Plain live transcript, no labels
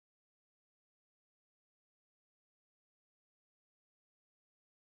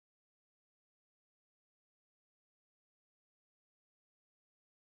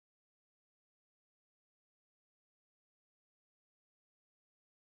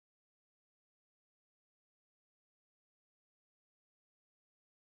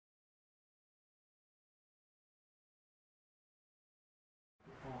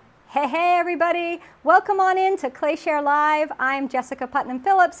Hey everybody, welcome on in to ClayShare Live. I'm Jessica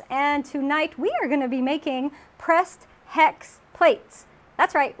Putnam-Phillips, and tonight we are going to be making pressed hex plates.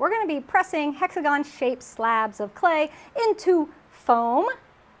 That's right, we're going to be pressing hexagon-shaped slabs of clay into foam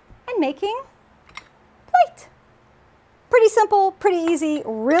and making plate. Pretty simple, pretty easy,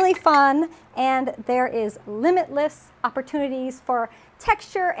 really fun, and there is limitless opportunities for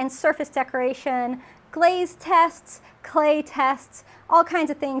texture and surface decoration, glaze tests, clay tests, all kinds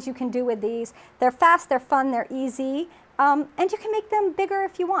of things you can do with these. They're fast, they're fun, they're easy, and you can make them bigger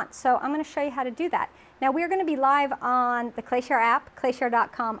if you want. So I'm going to show you how to do that. Now we're going to be live on the ClayShare app,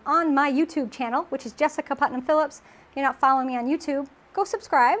 clayshare.com, on my YouTube channel, which is Jessica Putnam-Phillips. If you're not following me on YouTube, go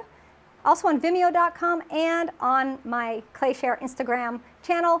subscribe. Also on Vimeo.com and on my ClayShare Instagram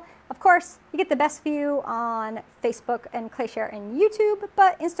channel. Of course, you get the best view on Facebook and ClayShare and YouTube,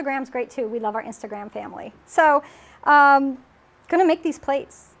 but Instagram's great too. We love our Instagram family. So, gonna make these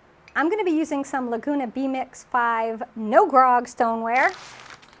plates. I'm gonna be using some Laguna B-Mix 5 No Grog stoneware.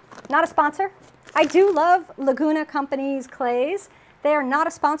 Not a sponsor. I do love Laguna Company's clays. They are not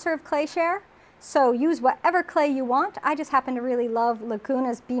a sponsor of ClayShare. So use whatever clay you want. I just happen to really love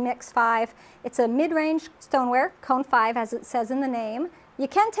Laguna's B-Mix 5. It's a mid-range stoneware, cone 5 as it says in the name. You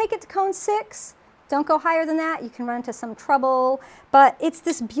can take it to cone 6. Don't go higher than that. You can run into some trouble. But it's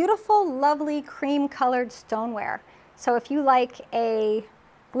this beautiful, lovely cream-colored stoneware. So if you like a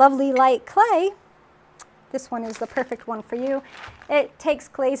lovely light clay, this one is the perfect one for you. It takes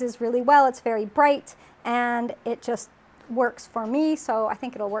glazes really well. It's very bright, and it just works for me, so I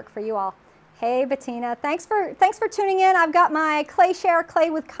think it'll work for you all. Hey Bettina, thanks for tuning in. I've got my ClayShare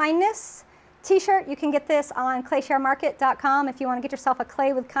Clay with Kindness t-shirt. You can get this on claysharemarket.com if you want to get yourself a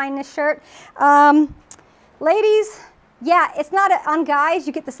Clay with Kindness shirt. Ladies, yeah, it's not on guys.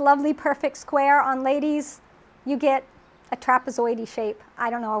 You get this lovely perfect square. On ladies, you get a trapezoidy shape.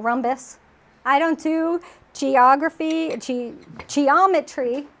 I don't know, a rhombus. I don't do geometry.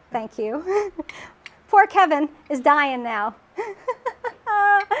 Thank you. Poor Kevin is dying now.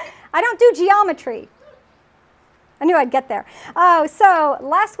 I don't do geometry. I knew I'd get there. Oh, so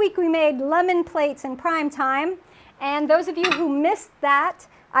last week we made lemon plates in prime time, and those of you who missed that,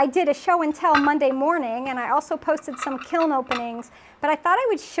 I did a show and tell Monday morning, and I also posted some kiln openings, but I thought I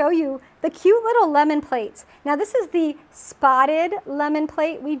would show you the cute little lemon plates. Now this is the spotted lemon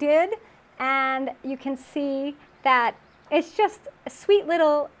plate we did, and you can see that it's just a sweet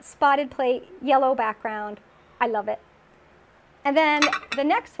little spotted plate, yellow background. I love it. And then the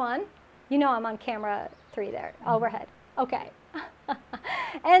next one, you know I'm on camera 3 there, overhead. Okay.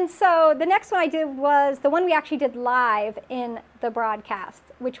 And so the next one I did was the one we actually did live in the broadcast,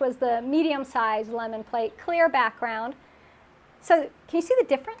 which was the medium-sized lemon plate, clear background. So can you see the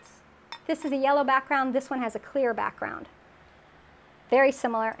difference? This is a yellow background, this one has a clear background. Very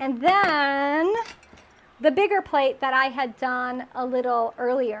similar. And then the bigger plate that I had done a little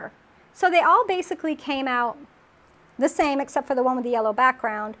earlier. So they all basically came out the same except for the one with the yellow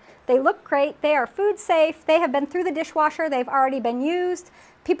background. They look great. They are food safe. They have been through the dishwasher. They've already been used.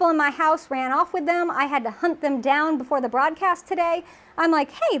 People in my house ran off with them. I had to hunt them down before the broadcast today. I'm like,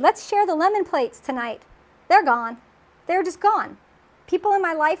 hey, let's share the lemon plates tonight. They're gone. They're just gone. People in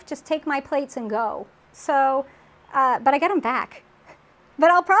my life just take my plates and go. So, but I got them back. But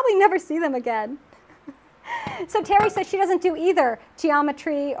I'll probably never see them again. So Terry says she doesn't do either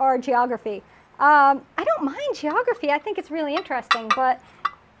geometry or geography. I don't mind geography. I think it's really interesting, but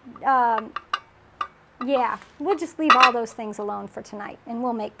yeah, we'll just leave all those things alone for tonight, and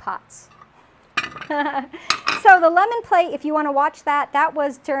we'll make pots. So the lemon plate, if you want to watch that, that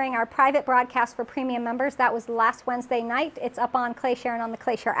was during our private broadcast for premium members. That was last Wednesday night. It's up on ClayShare and on the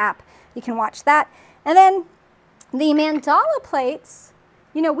ClayShare app. You can watch that. And then the mandala plates,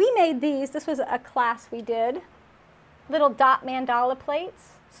 you know, we made these. This was a class we did. Little dot mandala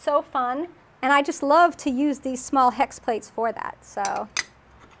plates. So fun. And I just love to use these small hex plates for that. So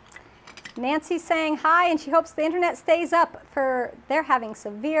Nancy's saying hi, and she hopes the internet stays up for they're having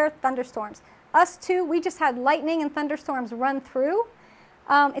severe thunderstorms. Us too, we just had lightning and thunderstorms run through.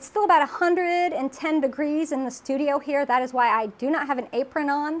 It's still about 110 degrees in the studio here. That is why I do not have an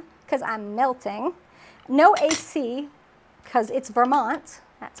apron on, because I'm melting. No AC, because it's Vermont.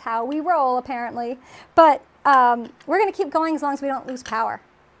 That's how we roll, apparently. But we're going to keep going as long as we don't lose power.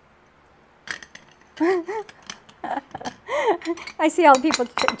 I see all the people,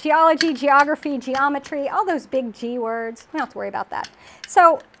 geology, geography, geometry, all those big G words. We don't have to worry about that.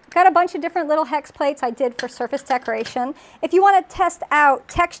 So got a bunch of different little hex plates I did for surface decoration. If you want to test out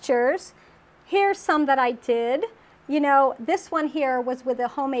textures, here's some that I did. You know, this one here was with a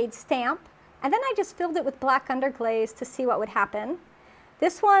homemade stamp, and then I just filled it with black underglaze to see what would happen.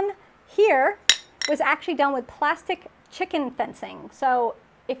 This one here was actually done with plastic chicken fencing. So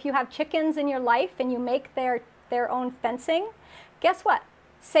if you have chickens in your life and you make their own fencing, guess what?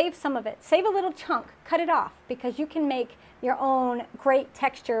 Save some of it. Save a little chunk. Cut it off, because you can make your own great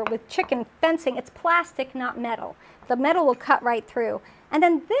texture with chicken fencing. It's plastic, not metal. The metal will cut right through. And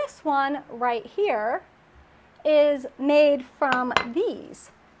then this one right here is made from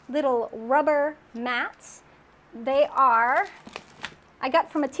these little rubber mats. They are, I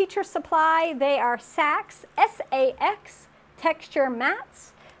got from a teacher's supply. They are Sax, S-A-X, texture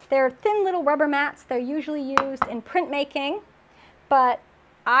mats. They're thin little rubber mats. They're usually used in printmaking, but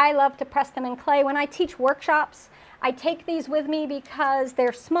I love to press them in clay. When I teach workshops, I take these with me because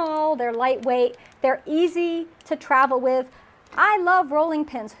they're small, they're lightweight, they're easy to travel with. I love rolling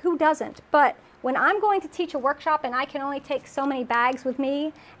pins, who doesn't? But when I'm going to teach a workshop and I can only take so many bags with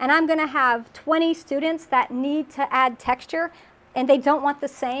me, and I'm gonna have 20 students that need to add texture and they don't want the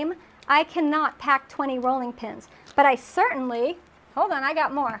same, I cannot pack 20 rolling pins. But I certainly, hold on, I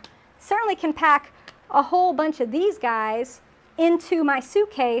got more, certainly can pack a whole bunch of these guys into my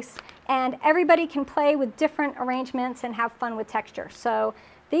suitcase, and everybody can play with different arrangements and have fun with texture. So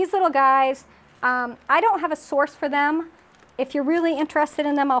these little guys, I don't have a source for them. If you're really interested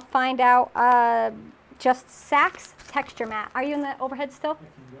in them, I'll find out. Just Sax texture mat. Are you in the overhead still?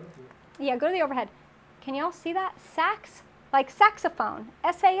 Yeah, go to the overhead. Can you all see that? Sax, like saxophone,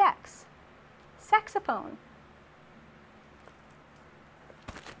 S-A-X, saxophone.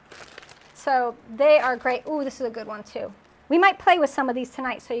 So they are great. Ooh, this is a good one too. We might play with some of these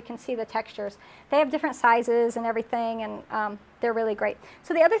tonight so you can see the textures. They have different sizes and everything, and they're really great.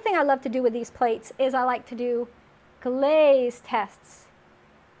 So the other thing I love to do with these plates is I like to do glaze tests,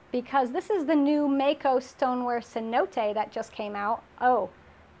 because this is the new Mako stoneware cenote that just came out. Oh,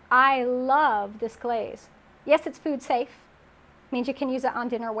 I love this glaze. Yes, it's food safe. Means you can use it on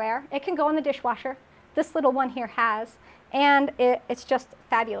dinnerware. It can go in the dishwasher. This little one here has, and it's just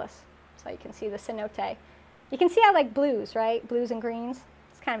fabulous. So you can see the cenote. You can see I like blues, right? Blues and greens.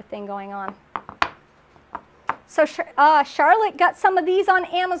 It's kind of a thing going on. So Charlotte got some of these on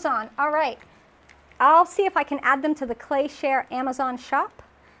Amazon. All right. I'll see if I can add them to the ClayShare Amazon shop.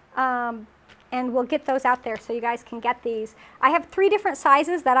 And we'll get those out there so you guys can get these. I have 3 different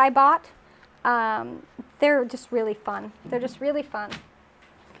sizes that I bought. They're just really fun. They're just really fun.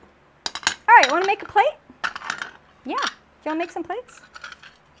 All right, want to make a plate? Yeah. Do you want to make some plates?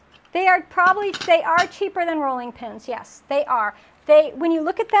 They are cheaper than rolling pins. Yes, they are. When you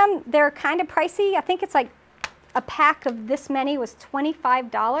look at them, they're kind of pricey. I think it's like a pack of this many was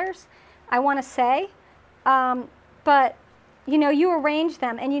 $25, I want to say. But you know, you arrange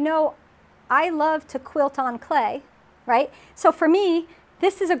them, and you know, I love to quilt on clay, right? So for me,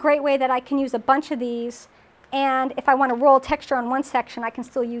 this is a great way that I can use a bunch of these, and if I want to roll texture on one section, I can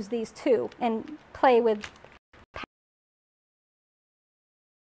still use these too and play with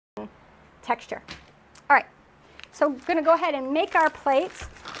texture. All right, so we're going to go ahead and make our plates.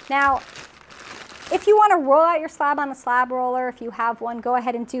 Now, if you want to roll out your slab on a slab roller, if you have one, go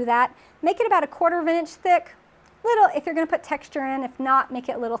ahead and do that. Make it about 1/4 of an inch thick. Little, if you're going to put texture in. If not, make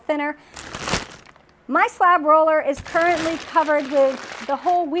it a little thinner. My slab roller is currently covered with the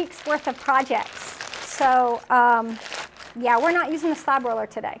whole week's worth of projects. So, yeah, we're not using the slab roller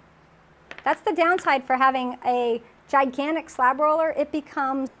today. That's the downside for having a gigantic slab roller. It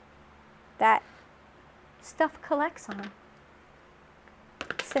becomes that stuff collects on.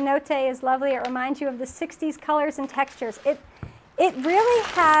 Cenote is lovely. It reminds you of the 60s colors and textures. It really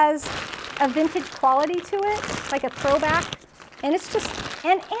has a vintage quality to it, like a throwback. And it's just,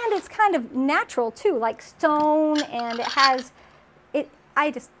 and it's kind of natural too, like stone, and it has,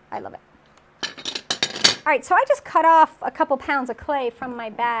 I love it. All right, so I just cut off a couple pounds of clay from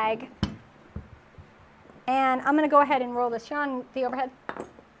my bag. And I'm going to go ahead and roll this. You're on the overhead?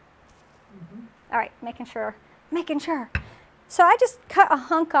 All right, making sure. So I just cut a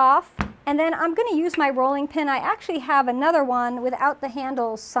hunk off, and then I'm going to use my rolling pin. I actually have another one without the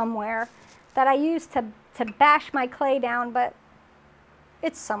handles somewhere that I use to bash my clay down, but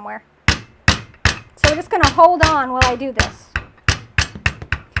it's somewhere. So we're just going to hold on while I do this.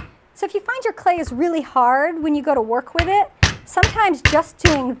 So if you find your clay is really hard when you go to work with it, sometimes just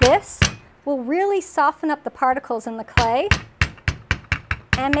doing this will really soften up the particles in the clay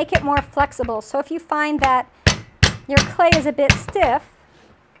and make it more flexible. So if you find that your clay is a bit stiff,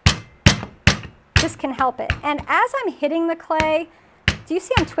 this can help it. And as I'm hitting the clay, do you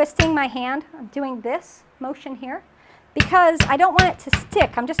see I'm twisting my hand? I'm doing this motion here because I don't want it to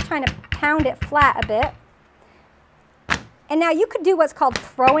stick. I'm just trying to pound it flat a bit. And now you could do what's called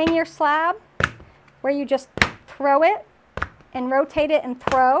throwing your slab, where you just throw it and rotate it and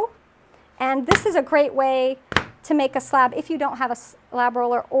throw. And this is a great way to make a slab if you don't have a slab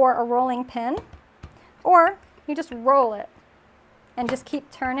roller or a rolling pin. Or you just roll it and just keep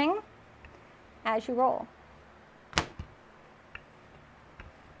turning as you roll.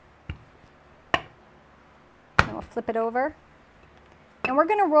 And we'll flip it over. And we're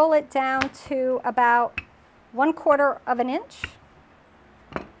going to roll it down to about 1/4 of an inch.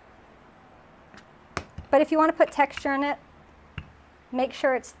 But if you want to put texture in it, make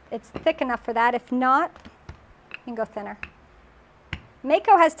sure it's thick enough for that. If not, you can go thinner.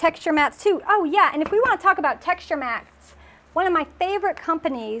 Mako has texture mats too. Oh yeah, and if we want to talk about texture mats, one of my favorite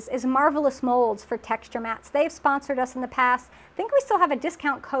companies is Marvelous Molds for texture mats. They've sponsored us in the past. I think we still have a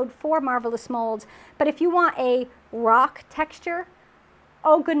discount code for Marvelous Molds. But if you want a rock texture,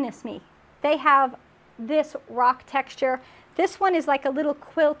 oh goodness me, they have this rock texture. This one is like a little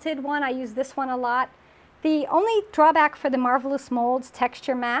quilted one. I use this one a lot. The only drawback for the Marvelous Molds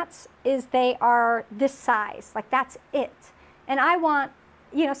texture mats is they are this size, like that's it. And I want,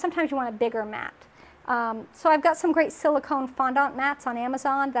 you know, sometimes you want a bigger mat. So I've got some great silicone fondant mats on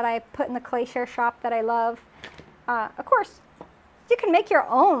Amazon that I put in the ClayShare shop that I love. Of course, you can make your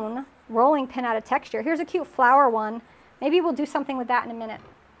own rolling pin out of texture. Here's a cute flower one. Maybe we'll do something with that in a minute.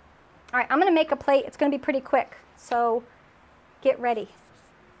 All right, I'm going to make a plate. It's going to be pretty quick, so get ready,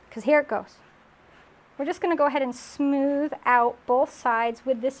 because here it goes. We're just going to go ahead and smooth out both sides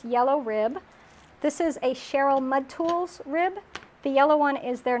with this yellow rib. This is a Cheryl Mud Tools rib. The yellow one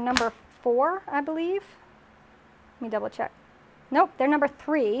is their number 4, I believe. Let me double check. Nope, they're number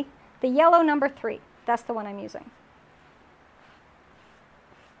 3. The yellow number 3. That's the one I'm using.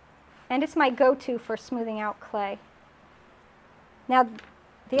 And it's my go-to for smoothing out clay. Now,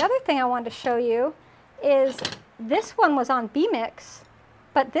 the other thing I wanted to show you is this one was on B-Mix,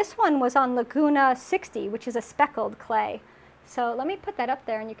 but this one was on Laguna 60, which is a speckled clay. So let me put that up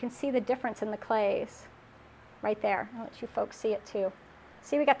there and you can see the difference in the clays right there. I'll let you folks see it too.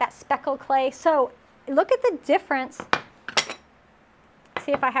 See, we got that speckled clay. So look at the difference.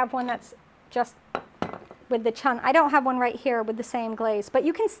 See if I have one that's just with the chun. I don't have one right here with the same glaze, but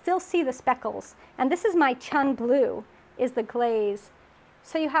you can still see the speckles. And this is my chun blue, is the glaze.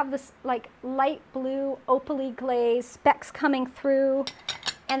 So you have this like light blue opaly glaze, specks coming through,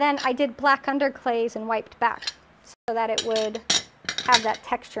 and then I did black underglaze and wiped back so that it would have that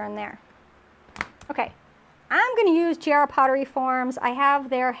texture in there. Okay, I'm going to use GR Pottery Forms. I have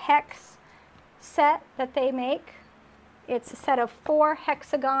their Hex set that they make. It's a set of 4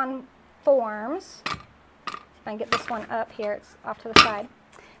 hexagon forms. See if I can get this one up here. It's off to the side.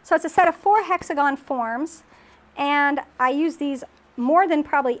 So it's a set of 4 hexagon forms, and I use these more than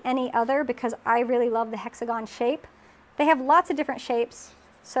probably any other because I really love the hexagon shape. They have lots of different shapes,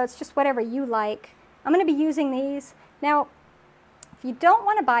 so it's just whatever you like. I'm going to be using these. Now, if you don't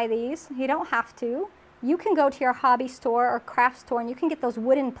want to buy these, you don't have to. You can go to your hobby store or craft store and you can get those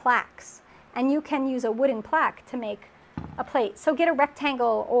wooden plaques, and you can use a wooden plaque to make a plate. So get a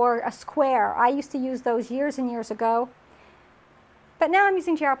rectangle or a square. I used to use those years and years ago, but now I'm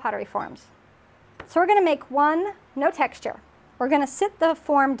using GR Pottery Forms. So we're going to make one, no texture. We're going to sit the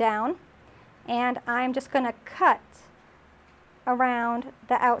form down, and I'm just going to cut around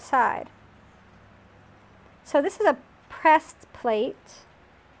the outside. So this is a pressed plate,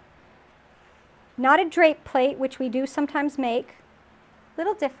 not a drape plate, which we do sometimes make. A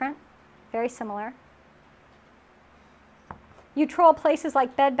little different, very similar. You troll places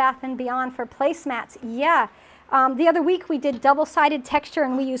like Bed Bath & Beyond for placemats. Yeah, the other week we did double-sided texture,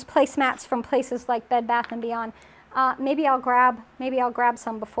 and we used placemats from places like Bed Bath & Beyond. Maybe I'll grab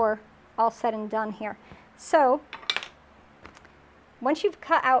some before all said and done here. So once you've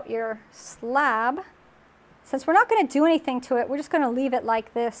cut out your slab, since we're not going to do anything to it, we're just going to leave it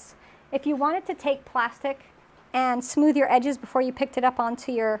like this. If you wanted to take plastic and smooth your edges before you picked it up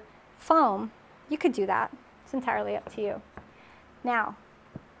onto your foam, you could do that. It's entirely up to you. Now,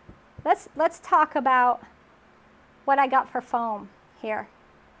 let's talk about what I got for foam here.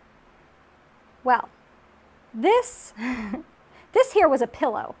 Well, this here was a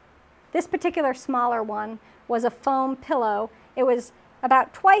pillow. This particular smaller one was a foam pillow. It was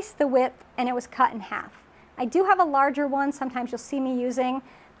about twice the width, and it was cut in half. I do have a larger one, sometimes you'll see me using.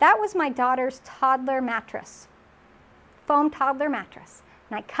 That was my daughter's toddler mattress, foam toddler mattress.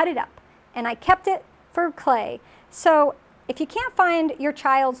 And I cut it up, and I kept it for clay. So if you can't find your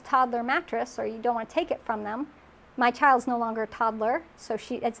child's toddler mattress, or you don't want to take it from them, my child's no longer a toddler, so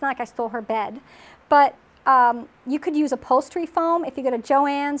it's not like I stole her bed, but you could use upholstery foam. If you go to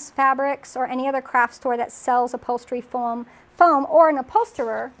Joann's Fabrics or any other craft store that sells upholstery foam or an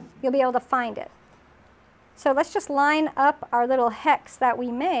upholsterer, you'll be able to find it. So let's just line up our little hex that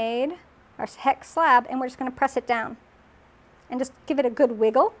we made, our hex slab, and we're just going to press it down. And just give it a good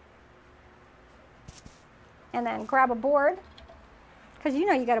wiggle. And then grab a board, because you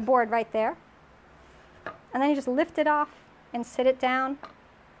know you got a board right there. And then you just lift it off and sit it down.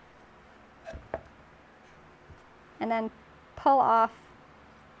 And then pull off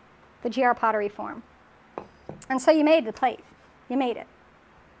the GR pottery form. And so you made the plate. You made it.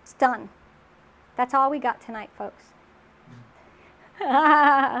 It's done. That's all we got tonight, folks.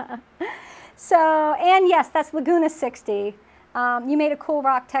 So, and yes, that's Laguna 60. You made a cool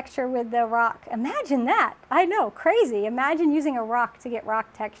rock texture with the rock. Imagine that. I know, crazy. Imagine using a rock to get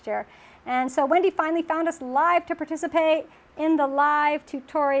rock texture. And so Wendy finally found us live to participate in the live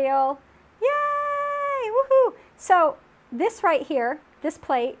tutorial. Yay! Woohoo! So this right here, this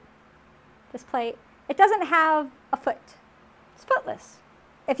plate, it doesn't have a foot. It's footless.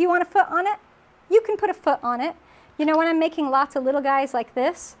 If you want a foot on it, you can put a foot on it. You know, when I'm making lots of little guys like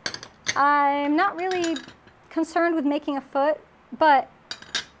this, I'm not really concerned with making a foot, but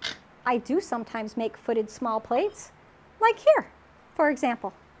I do sometimes make footed small plates, like here, for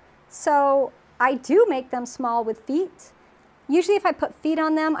example. So I do make them small with feet. Usually if I put feet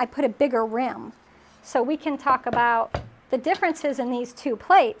on them, I put a bigger rim. So we can talk about the differences in these two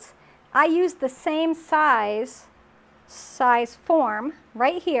plates. I use the same size form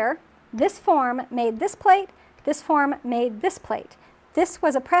right here. This form made this plate, this form made this plate. This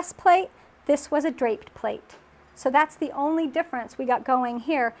was a press plate, this was a draped plate. So that's the only difference we got going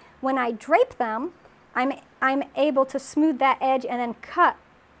here. When I drape them, I'm able to smooth that edge and then cut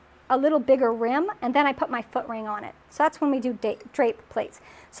a little bigger rim, and then I put my foot ring on it. So that's when we do drape plates.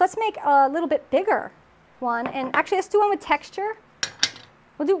 So let's make a little bit bigger one, and actually let's do one with texture.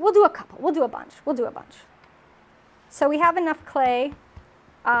 We'll do a couple, we'll do a bunch. So we have enough clay.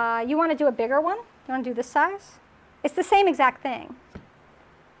 You want to do a bigger one? You want to do this size? It's the same exact thing.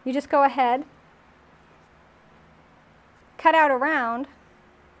 You just go ahead, cut out around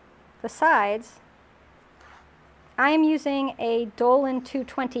the sides. I am using a Dolan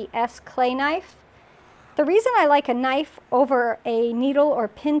 220S clay knife. The reason I like a knife over a needle or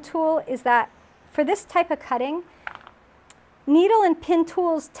pin tool is that for this type of cutting, needle and pin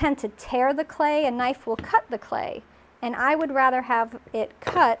tools tend to tear the clay, a knife will cut the clay, and I would rather have it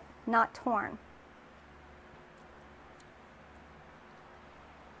cut, not torn.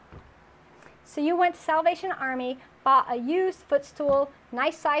 So you went to Salvation Army, bought a used footstool,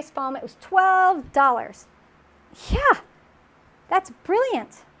 nice size foam, it was $12. Yeah, that's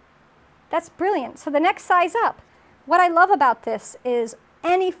brilliant. That's brilliant. So the next size up. What I love about this is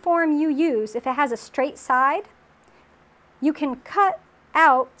any form you use, if it has a straight side, you can cut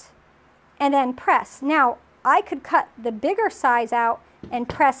out and then press. Now, I could cut the bigger size out and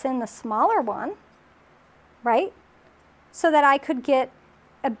press in the smaller one, right? So that I could get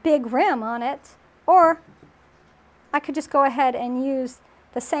a big rim on it, or I could just go ahead and use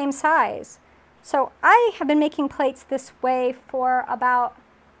the same size. So I have been making plates this way for about,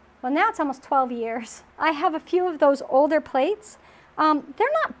 well, now it's almost 12 years. I have a few of those older plates. They're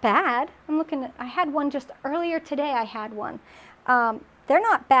not bad. I'm looking at, I had one just earlier today, I had one. They're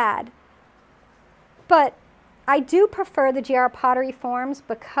not bad, but I do prefer the GR pottery forms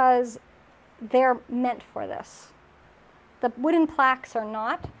because they're meant for this. The wooden plaques are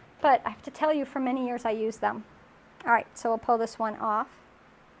not, but I have to tell you, for many years I used them. All right, so we'll pull this one off.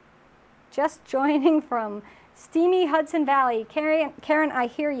 Just joining from steamy Hudson Valley. Karen, I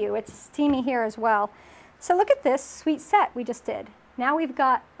hear you. It's steamy here as well. So look at this sweet set we just did. Now we've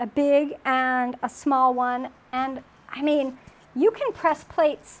got a big and a small one, and I mean, you can press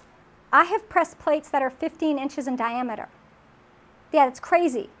plates. I have pressed plates that are 15 inches in diameter. Yeah, that's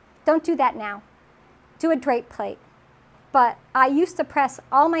crazy. Don't do that now. Do a drape plate. But I used to press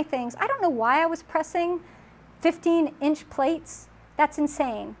all my things. I don't know why I was pressing 15-inch plates. That's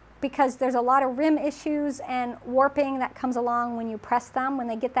insane, because there's a lot of rim issues and warping that comes along when you press them, when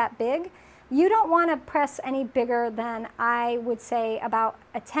they get that big. You don't want to press any bigger than, I would say, about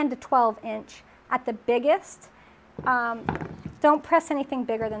a 10 to 12 inch at the biggest. Don't press anything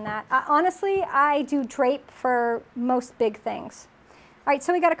bigger than that. Honestly, I do drape for most big things. All right,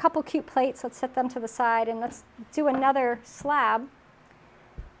 so we got a couple cute plates. Let's set them to the side, and let's do another slab.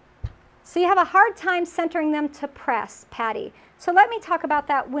 So you have a hard time centering them to press, Patty. So let me talk about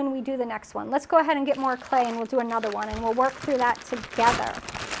that when we do the next one. Let's go ahead and get more clay, and we'll do another one, and we'll work through that together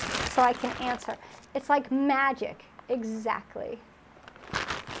so I can answer. It's like magic, exactly.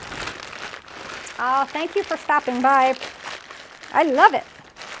 Oh, thank you for stopping by. I love it.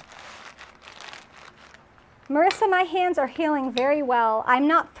 Marissa, my hands are healing very well. I'm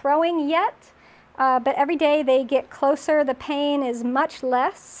not throwing yet, but every day they get closer. The pain is much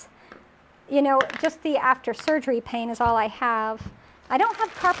less. You know, just the after surgery pain is all I have. I don't have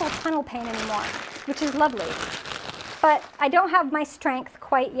carpal tunnel pain anymore, which is lovely. But I don't have my strength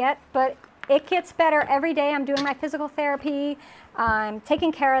quite yet, but it gets better every day. I'm doing my physical therapy. I'm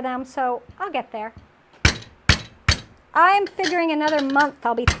taking care of them, so I'll get there. I'm figuring another month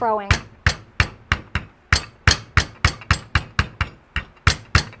I'll be throwing.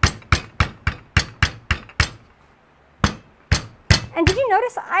 And did you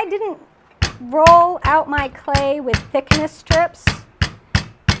notice I didn't roll out my clay with thickness strips?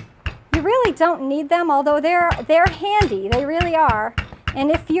 You really don't need them, although they're handy. They really are. And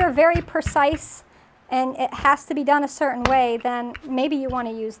if you're very precise and it has to be done a certain way, then maybe you want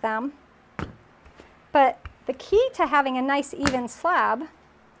to use them. But the key to having a nice even slab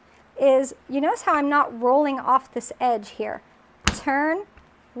is, you notice how I'm not rolling off this edge here. Turn,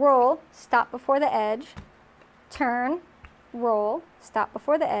 roll, stop before the edge. Turn, roll, stop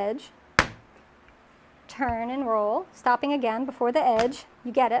before the edge. Turn and roll, stopping again before the edge.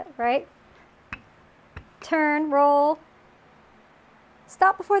 You get it, right? Turn, roll,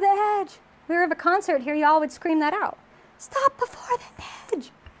 stop before the edge. We were at a concert here, you all would scream that out. Stop before the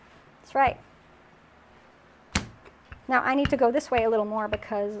edge. That's right. Now I need to go this way a little more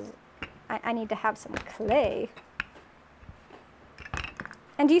because I need to have some clay.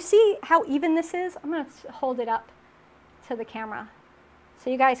 And do you see how even this is? I'm going to hold it up to the camera so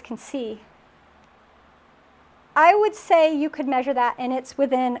you guys can see. I would say you could measure that and it's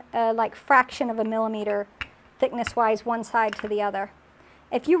within a like fraction of a millimeter thickness-wise one side to the other.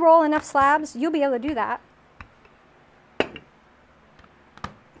 If you roll enough slabs, you'll be able to do that.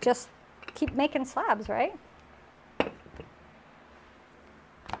 Just keep making slabs, right?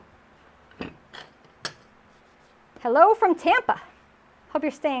 Hello from Tampa. Hope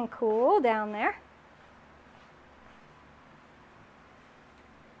you're staying cool down there.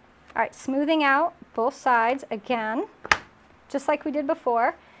 All right, smoothing out both sides again, just like we did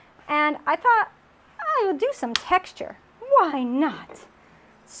before. And I thought I would do some texture. Why not?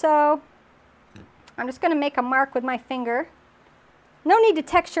 So I'm just going to make a mark with my finger. No need to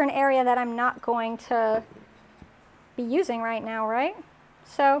texture an area that I'm not going to be using right now, right?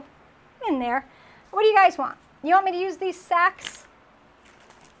 So in there. What do you guys want? You want me to use these Sax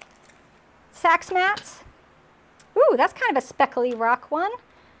mats? Ooh, that's kind of a speckly rock one.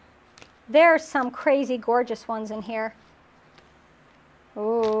 There's some crazy gorgeous ones in here.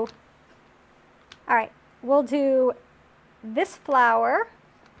 Ooh. All right, we'll do this flower.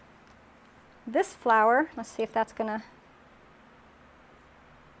 This flower, let's see if that's gonna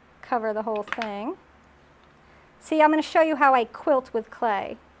cover the whole thing. See, I'm gonna show you how I quilt with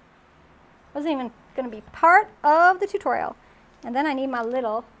clay. Wasn't even gonna be part of the tutorial. And then I need my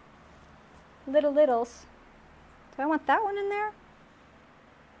littles. Do I want that one in there?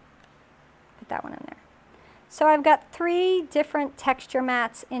 Put that one in there. So I've got 3 different texture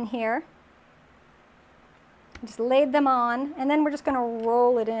mats in here. Just laid them on, and then we're just gonna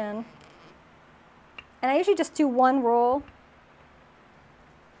roll it in. And I usually just do one roll.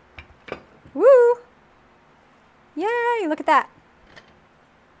 Woo! Yay, look at that.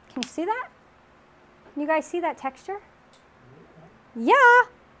 Can you see that? Can you guys see that texture? Yeah,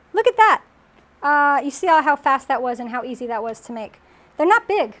 look at that. You see how fast that was and how easy that was to make. They're not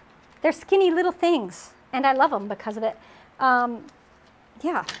big. They're skinny little things, and I love them because of it. Yeah,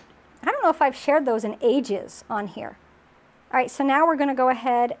 I don't know if I've shared those in ages on here. All right, so now we're going to go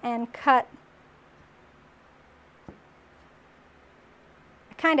ahead and cut.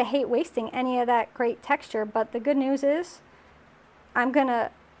 I kind of hate wasting any of that great texture, but the good news is I'm going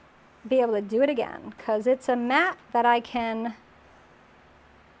to be able to do it again because it's a mat that I can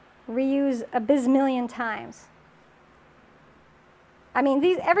reuse a bazillion times. I mean,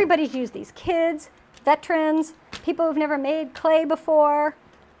 everybody's used these. Kids, veterans, people who've never made clay before.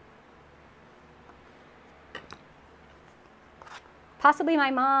 Possibly my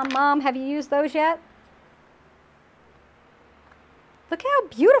mom. Mom, have you used those yet? Look how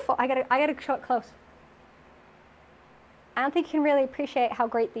beautiful. I gotta show it close. I don't think you can really appreciate how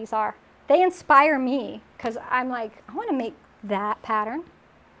great these are. They inspire me because I'm like, I want to make that pattern.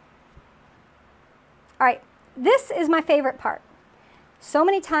 All right, this is my favorite part. So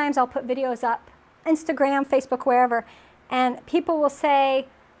many times I'll put videos up, Instagram, Facebook, wherever, and people will say,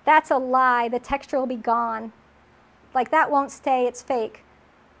 that's a lie, the texture will be gone. Like, that won't stay, it's fake.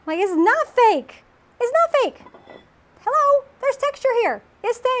 I'm like, it's not fake. It's not fake. Hello, there's texture here.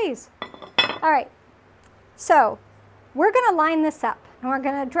 It stays. All right, so we're going to line this up, and we're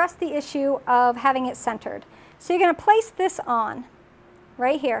going to address the issue of having it centered. So you're going to place this on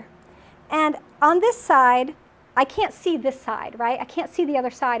right here. And on this side, I can't see this side, right? I can't see the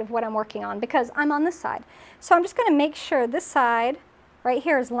other side of what I'm working on because I'm on this side. So I'm just going to make sure this side right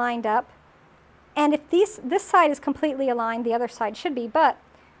here is lined up. And if this side is completely aligned, the other side should be, but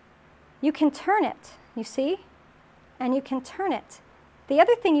you can turn it, you see? And you can turn it. The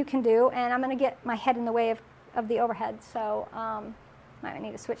other thing you can do, and I'm going to get my head in the way of the overhead, so I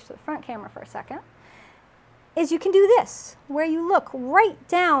need to switch to the front camera for a second, is you can do this, where you look right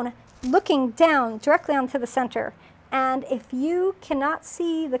down, looking down directly onto the center. And if you cannot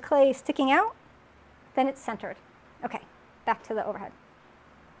see the clay sticking out, then it's centered. Okay, back to the overhead.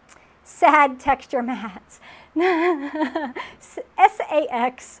 Sad texture mats.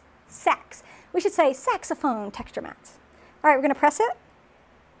 S-A-X, sax. We should say saxophone texture mats. All right, we're going to press it,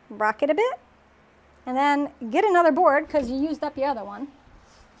 rock it a bit, and then get another board because you used up your other one.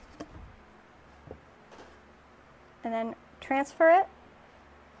 And then transfer it.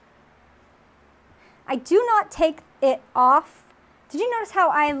 I do not take it off. Did you notice how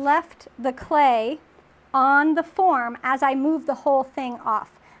I left the clay on the form as I moved the whole thing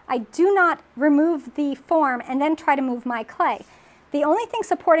off? I do not remove the form and then try to move my clay. The only thing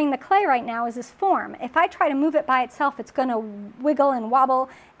supporting the clay right now is this form. If I try to move it by itself, it's going to wiggle and wobble,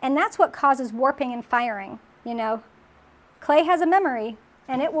 and that's what causes warping and firing, you know. Clay has a memory,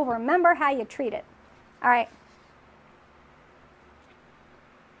 and it will remember how you treat it. All right.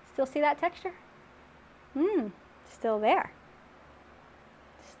 Still see that texture? Still there.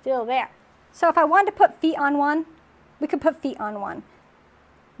 Still there. So if I wanted to put feet on one, we could put feet on one.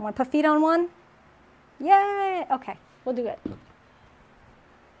 Want to put feet on one? Yay! Okay, we'll do it.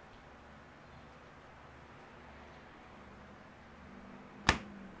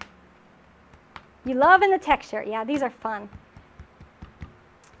 You loving the texture? Yeah, these are fun.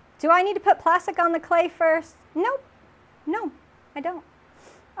 Do I need to put plastic on the clay first? Nope. No, I don't.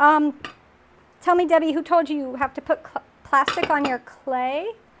 Tell me, Debbie, who told you have to put plastic on your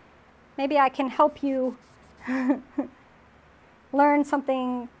clay? Maybe I can help you learn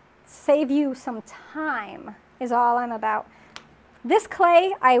something, save you some time, is all I'm about. This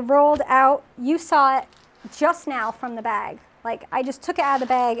clay I rolled out. You saw it just now from the bag. Like, I just took it out of the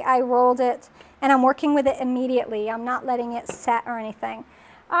bag, I rolled it, and I'm working with it immediately. I'm not letting it set or anything.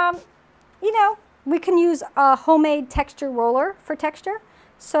 You know, we can use a homemade texture roller for texture.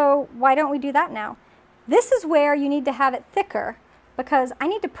 So why don't we do that now? This is where you need to have it thicker because I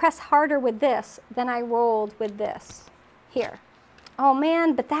need to press harder with this than I rolled with this here. Oh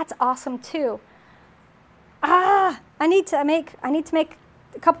man, but that's awesome too. I need to make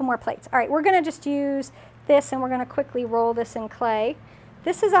a couple more plates. All right, we're going to just use this and we're going to quickly roll this in clay.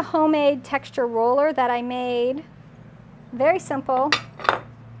 This is a homemade texture roller that I made. Very simple.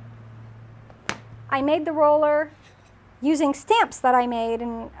 I made the roller using stamps that I made,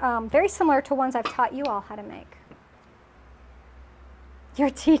 and very similar to ones I've taught you all how to make. Your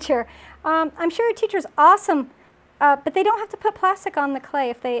teacher. I'm sure your teacher's awesome, but they don't have to put plastic on the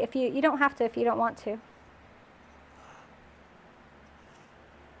clay you don't have to if you don't want to.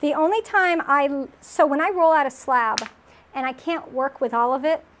 The only time so when I roll out a slab and I can't work with all of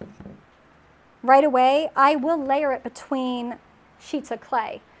it right away, I will layer it between sheets of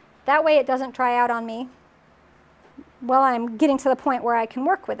clay. That way it doesn't dry out on me while I'm getting to the point where I can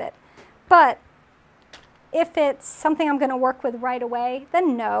work with it. But if it's something I'm going to work with right away,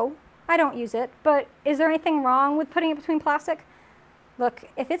 then no, I don't use it. But is there anything wrong with putting it between plastic? Look,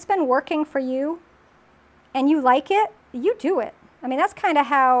 if it's been working for you and you like it, you do it. I mean, that's kind of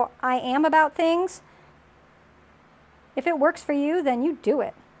how I am about things. If it works for you, then you do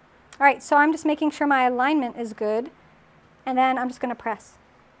it. All right, so I'm just making sure my alignment is good, and then I'm just going to press.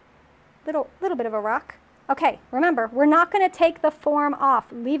 Little bit of a rock. Okay, remember, we're not going to take the form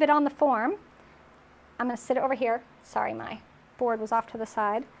off. Leave it on the form. I'm going to sit it over here. Sorry, my board was off to the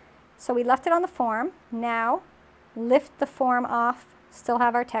side. So we left it on the form. Now, lift the form off. Still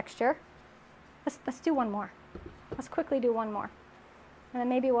have our texture. Let's do one more. Let's quickly do one more. And then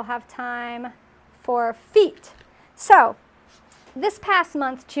maybe we'll have time for feet. So, this past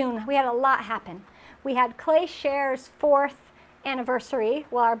month, June, we had a lot happen. We had ClayShare's 4th anniversary,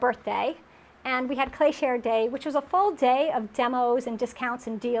 well, our birthday. And we had ClayShare Day, which was a full day of demos and discounts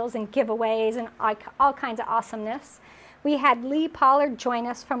and deals and giveaways and all kinds of awesomeness. We had Lee Pollard join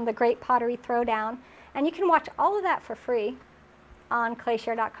us from the Great Pottery Throwdown. And you can watch all of that for free on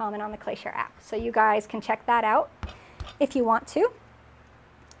ClayShare.com and on the ClayShare app. So you guys can check that out if you want to.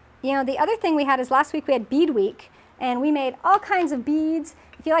 You know, the other thing we had is last week we had Bead Week. And we made all kinds of beads.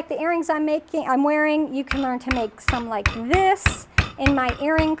 If you like the earrings I'm wearing, you can learn to make some like this in my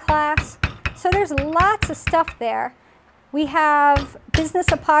earring class. So there's lots of stuff there. We have Business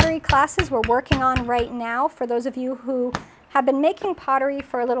of Pottery classes we're working on right now for those of you who have been making pottery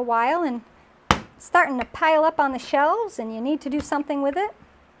for a little while and starting to pile up on the shelves and you need to do something with it.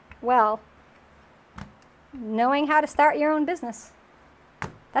 Well, knowing how to start your own business,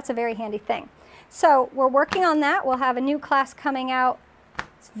 that's a very handy thing. So we're working on that. We'll have a new class coming out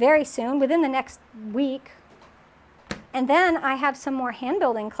very soon, within the next week. And then I have some more hand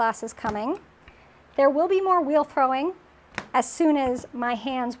building classes coming. There will be more wheel throwing as soon as my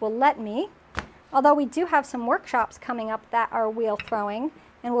hands will let me, although we do have some workshops coming up that are wheel throwing,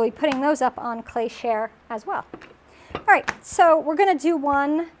 and we'll be putting those up on ClayShare as well. All right, so we're going to do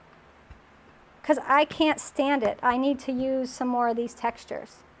one, because I can't stand it. I need to use some more of these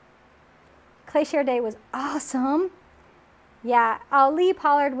textures. ClayShare Day was awesome. Yeah, Lee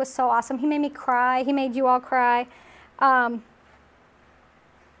Pollard was so awesome. He made me cry. He made you all cry.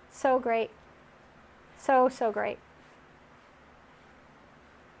 So great. So great.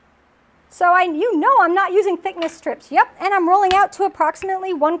 So you know I'm not using thickness strips. Yep, and I'm rolling out to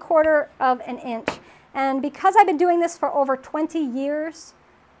approximately 1/4 of an inch. And because I've been doing this for over 20 years,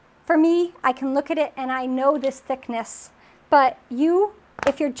 for me, I can look at it and I know this thickness. But you,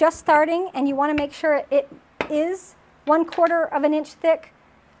 if you're just starting and you want to make sure it is 1/4 of an inch thick,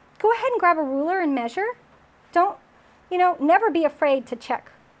 go ahead and grab a ruler and measure. Don't, never be afraid to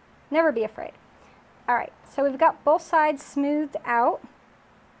check. Never be afraid. All right, so we've got both sides smoothed out.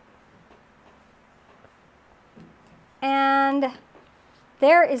 And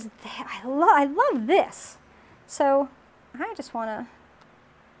there is, I love this. So I just want to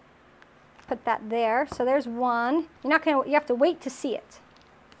put that there. So there's one. You have to wait to see it.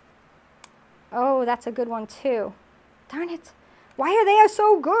 Oh, that's a good one too. Darn it. Why are they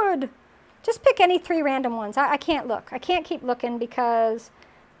so good? Just pick any 3 random ones. I can't look. I can't keep looking because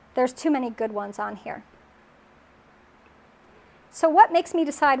there's too many good ones on here. So what makes me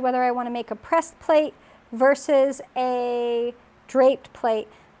decide whether I want to make a pressed plate versus a draped plate?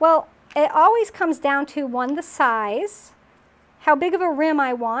 Well, it always comes down to, one, the size, how big of a rim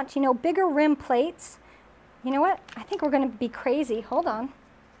I want. Bigger rim plates. You know what? I think we're going to be crazy. Hold on.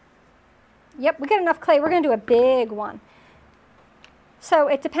 Yep, we got enough clay. We're going to do a big one. So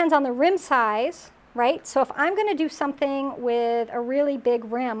it depends on the rim size, right? So if I'm going to do something with a really big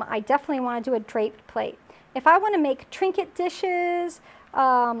rim, I definitely want to do a draped plate. If I want to make trinket dishes,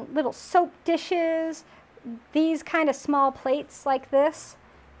 little soap dishes, these kind of small plates like this,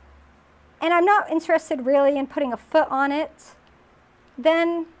 and I'm not interested really in putting a foot on it,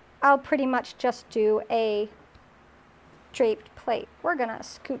 then I'll pretty much just do a draped plate. We're going to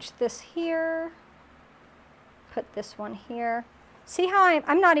scooch this here, put this one here. See how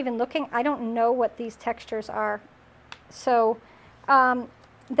I'm not even looking? I don't know what these textures are. So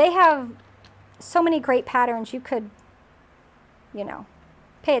they have so many great patterns. You could,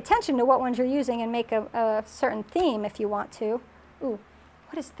 pay attention to what ones you're using and make a certain theme if you want to. Ooh,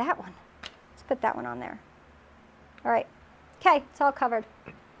 what is that one? Let's put that one on there. All right. Okay, it's all covered.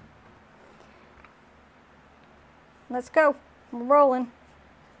 Let's go. I'm rolling.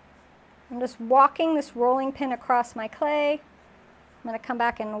 I'm just walking this rolling pin across my clay. I'm going to come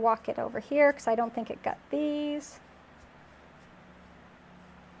back and walk it over here because I don't think it got these.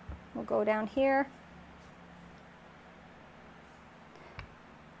 We'll go down here.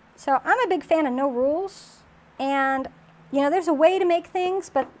 So I'm a big fan of no rules, and there's a way to make things,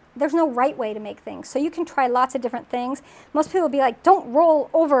 but there's no right way to make things. So you can try lots of different things. Most people will be like, don't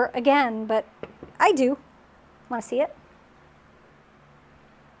roll over again, but I do. Want to see it?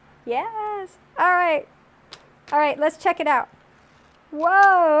 Yes. All right. All right, let's check it out.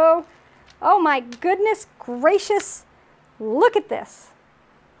 Whoa. Oh my goodness gracious. Look at this.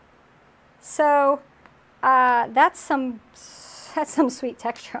 So that's some sweet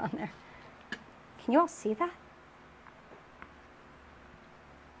texture on there. Can you all see that?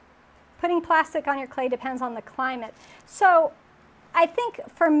 Putting plastic on your clay depends on the climate. So I think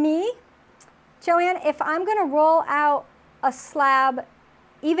for me, Joanne, if I'm going to roll out a slab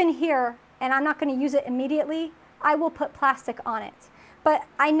even here, and I'm not going to use it immediately, I will put plastic on it. But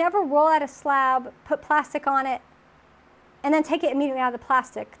I never roll out a slab, put plastic on it, and then take it immediately out of the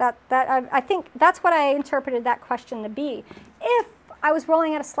plastic. I think that's what I interpreted that question to be. If I was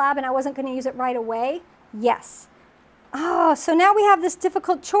rolling out a slab and I wasn't going to use it right away, yes. Oh, so now we have this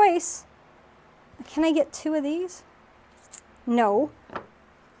difficult choice. Can I get 2 of these? No.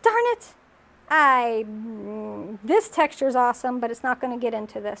 Darn it. This texture is awesome, but it's not going to get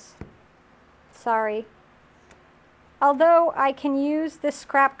into this. Sorry. Although I can use this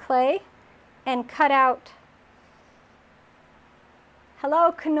scrap clay and cut out,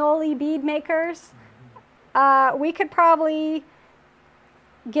 hello cannoli bead makers. we could probably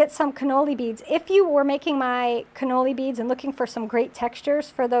get some cannoli beads. If you were making my cannoli beads and looking for some great textures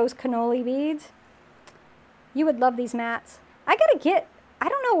for those cannoli beads, you would love these mats. I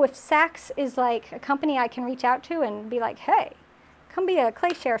don't know if Saks is like a company I can reach out to and be like, hey, come be a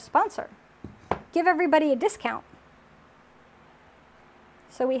ClayShare sponsor. Give everybody a discount.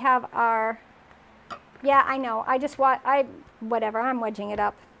 So we have our, yeah, I know, whatever, I'm wedging it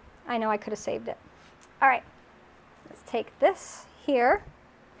up. I know I could have saved it. All right, let's take this here.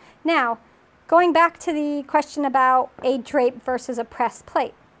 Now, going back to the question about a drape versus a pressed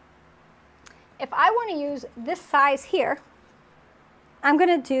plate. If I want to use this size here, I'm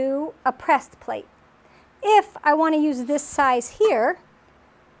going to do a pressed plate. If I want to use this size here,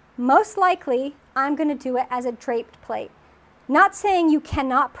 most likely I'm going to do it as a draped plate. Not saying you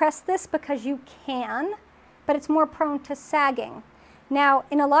cannot press this, because you can, but it's more prone to sagging. Now,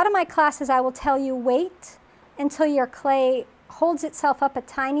 in a lot of my classes, I will tell you wait until your clay holds itself up a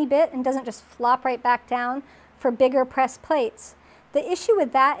tiny bit and doesn't just flop right back down for bigger pressed plates. The issue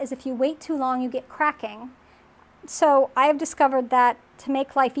with that is if you wait too long, you get cracking. So I have discovered that to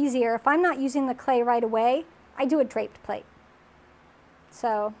make life easier, if I'm not using the clay right away, I do a draped plate.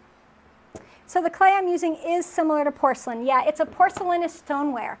 So the clay I'm using is similar to porcelain. Yeah, it's a porcelainous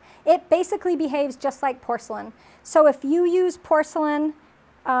stoneware. It basically behaves just like porcelain. So if you use porcelain,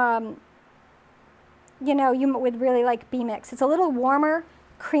 you know, you would really like B-Mix. It's a little warmer,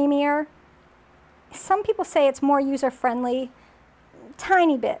 creamier. Some people say it's more user-friendly,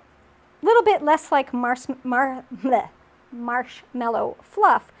 tiny bit. A little bit less like marshmallow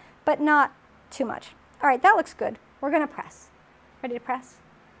fluff, but not too much. All right, that looks good. We're going to press. Ready to press?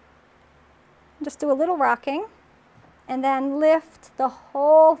 Just do a little rocking, and then lift the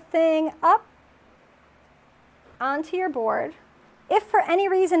whole thing up onto your board. If for any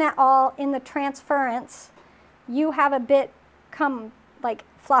reason at all in the transference you have a bit like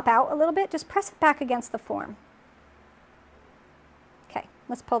flop out a little bit, just press it back against the form. Okay,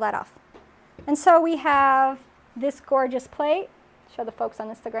 let's pull that off. And so we have this gorgeous plate. Show the folks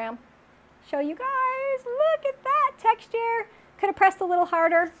on Instagram. Show you guys, look at that texture. Could have pressed a little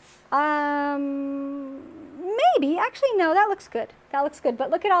harder. Maybe, actually no, that looks good. That looks good, but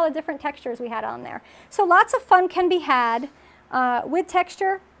look at all the different textures we had on there. So lots of fun can be had with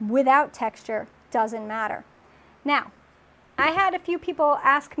texture, without texture, doesn't matter. Now, I had a few people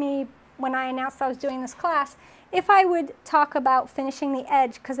ask me when I announced I was doing this class if I would talk about finishing the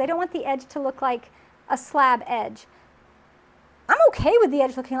edge, because they don't want the edge to look like a slab edge. I'm okay with the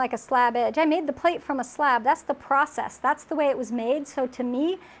edge looking like a slab edge. I made the plate from a slab. That's the process. That's the way it was made. So to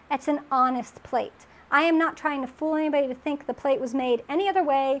me, it's an honest plate. I am not trying to fool anybody to think the plate was made any other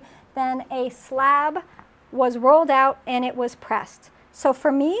way than a slab was rolled out and it was pressed. So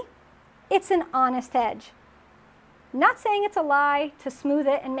for me, it's an honest edge. Not saying it's a lie to smooth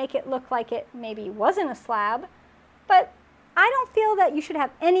it and make it look like it maybe wasn't a slab, but I don't feel that you should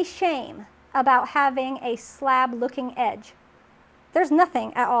have any shame about having a slab-looking edge. There's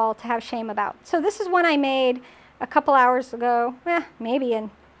nothing at all to have shame about. So this is one I made a couple hours ago, maybe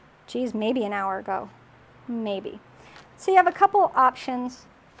an hour ago, maybe. So you have a couple options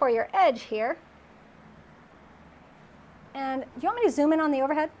for your edge here. And do you want me to zoom in on the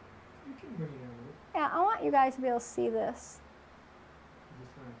overhead? You can bring it out. Yeah, I want you guys to be able to see this.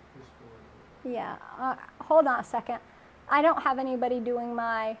 Just kind of push forward. Yeah, hold on a second. I don't have anybody doing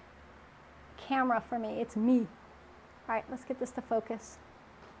my camera for me, it's me. All right, let's get this to focus.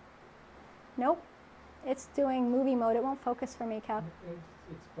 Nope, it's doing movie mode. It won't focus for me, Kev.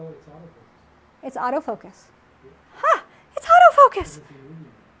 It's autofocus. It's autofocus. Yeah. Ha! It's autofocus! It's a movie.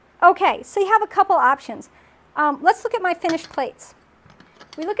 Okay, so you have a couple options. Let's look at my finished plates.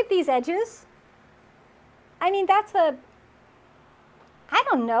 We look at these edges. I mean, I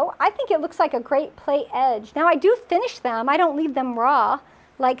don't know. I think it looks like a great plate edge. Now, I do finish them. I don't leave them raw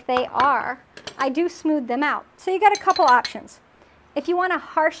like they are. I do smooth them out. So you got a couple options. If you want a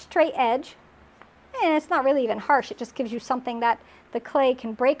harsh, straight edge, and it's not really even harsh, it just gives you something that the clay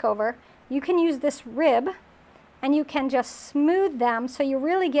can break over, you can use this rib, and you can just smooth them so you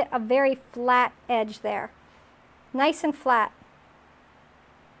really get a very flat edge there. Nice and flat.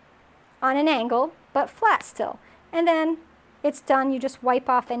 On an angle, but flat still. And then it's done. You just wipe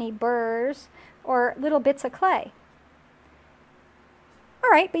off any burrs or little bits of clay. All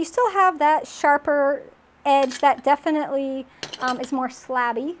right, but you still have that sharper edge that definitely is more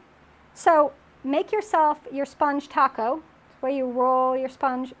slabby. So make yourself your sponge taco, where you roll your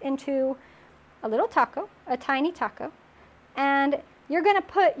sponge into a little taco, a tiny taco, and you're going to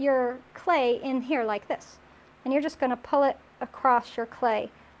put your clay in here like this. And you're just going to pull it across your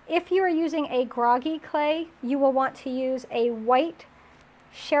clay. if you are using a groggy clay, you will want to use a white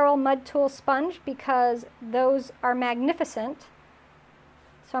Cheryl Mud Tool sponge because those are magnificent.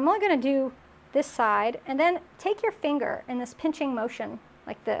 So I'm only going to do this side, and then take your finger in this pinching motion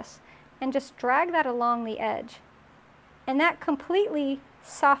like this and just drag that along the edge. And that completely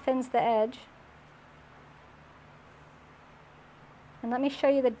softens the edge. And let me show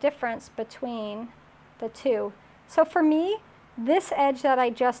you the difference between the two. So for me, this edge that I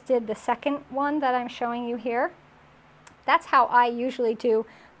just did, the second one that I'm showing you here, that's how I usually do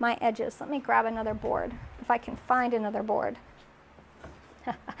my edges. Let me grab another board, if I can find another board.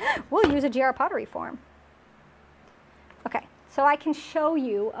 We'll use a GR pottery form. Okay, so I can show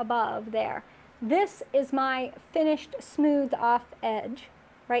you above there. This is my finished smoothed off edge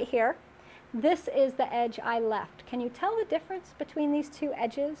right here. This is the edge I left. Can you tell the difference between these two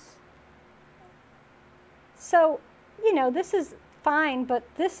edges? So, you know, this is fine, but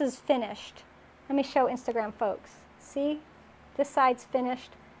this is finished. Let me show Instagram folks. See? This side's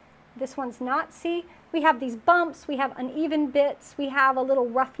finished. This one's not. See? We have these bumps, we have uneven bits, we have a little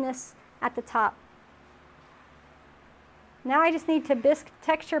roughness at the top. Now I just need to bisque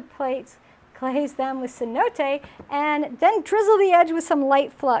texture plates, glaze them with cenote, and then drizzle the edge with some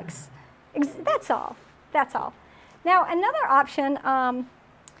light flux. That's all. That's all. Now another option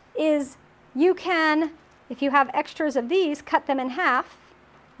is you can, if you have extras of these, cut them in half,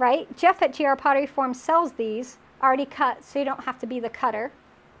 right? Jeff at GR Pottery Form sells these already cut, so you don't have to be the cutter.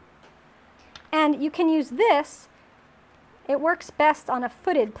 And you can use this. It works best on a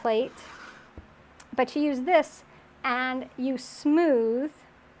footed plate, but you use this and you smooth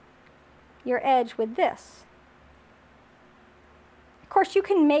your edge with this. Of course, you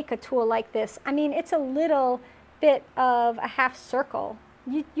can make a tool like this. I mean, it's a little bit of a half circle.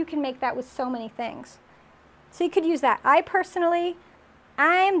 You can make that with so many things. So you could use that. I personally,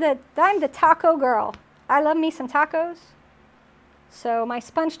 I'm the taco girl. I love me some tacos. So my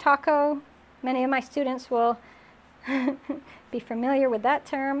sponge taco, many of my students will be familiar with that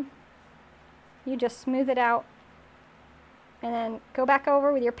term. You just smooth it out and then go back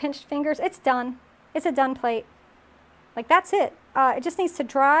over with your pinched fingers. It's done. It's a done plate. Like, that's it. It just needs to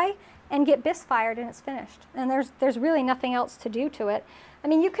dry and get bisque fired and it's finished. And there's really nothing else to do to it. I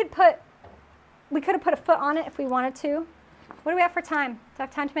mean, we could have put a foot on it if we wanted to. What do we have for time? Do I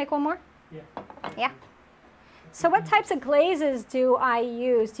have time to make one more? Yeah. Yeah. So what types of glazes do I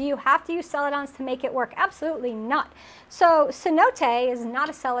use? Do you have to use celadons to make it work? Absolutely not. So cenote is not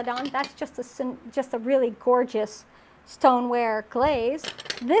a celadon. That's just a really gorgeous stoneware glaze.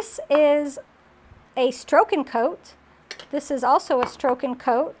 This is a stroke and coat. This is also a stroke and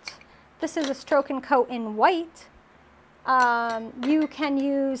coat. This is a stroke and coat in white. You can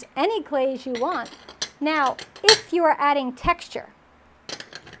use any glaze you want. Now, if you are adding texture,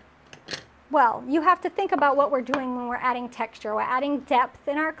 well, you have to think about what we're doing when we're adding texture. We're adding depth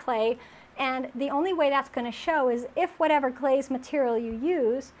in our clay, and the only way that's going to show is if whatever glaze material you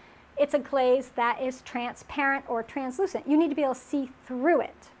use, it's a glaze that is transparent or translucent. You need to be able to see through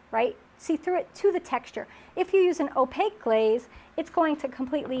it, right? See through it to the texture. If you use an opaque glaze, it's going to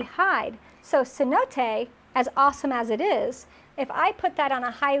completely hide. So cenote, as awesome as it is, if I put that on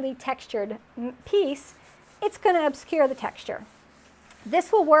a highly textured piece, it's going to obscure the texture.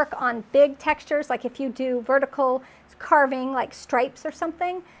 This will work on big textures, like if you do vertical carving, like stripes or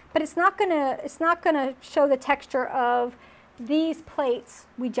something, but it's not gonna show the texture of these plates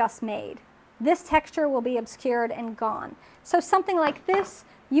we just made. This texture will be obscured and gone. So something like this,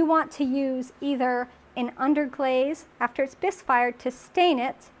 you want to use either an underglaze after it's bisque fired to stain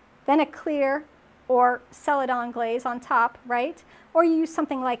it, then a clear or celadon glaze on top, right? Or you use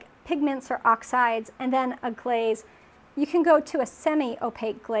something like pigments or oxides and then a glaze. You can go to a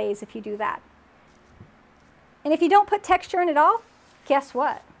semi-opaque glaze if you do that. And if you don't put texture in at all, guess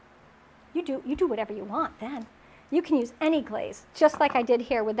what? You do whatever you want then. You can use any glaze, just like I did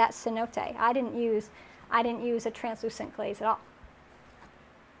here with that cenote. I didn't use a translucent glaze at all.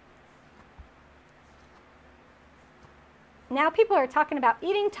 Now people are talking about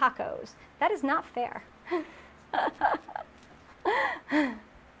eating tacos. That is not fair.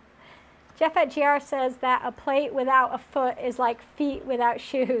 Jeff at GR says that a plate without a foot is like feet without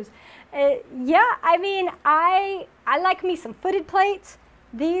shoes. Yeah, I mean, I like me some footed plates.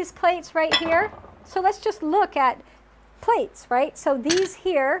 These plates right here. So let's just look at plates, right? So these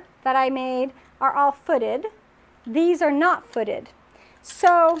here that I made are all footed. These are not footed.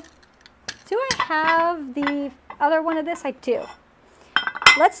 So do I have the other one of this? I do.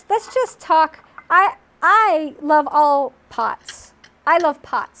 Let's just talk. I love all pots. I love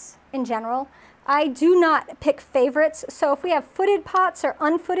pots in general, I do not pick favorites, so if we have footed pots or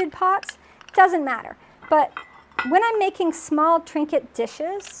unfooted pots, it doesn't matter. But when I'm making small trinket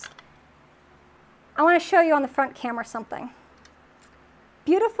dishes, I want to show you on the front camera something.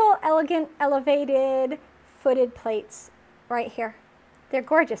 Beautiful, elegant, elevated, footed plates right here. They're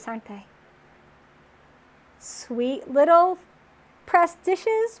gorgeous, aren't they? Sweet little pressed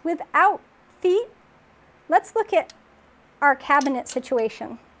dishes without feet. Let's look at our cabinet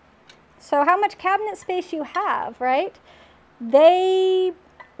situation. So how much cabinet space you have, right? These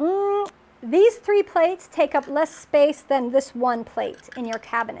 3 plates take up less space than this 1 plate in your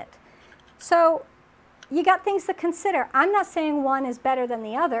cabinet. So you got things to consider. I'm not saying one is better than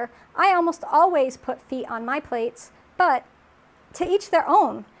the other. I almost always put feet on my plates, but to each their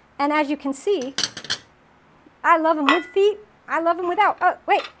own. And as you can see, I love them with feet. I love them without. Oh,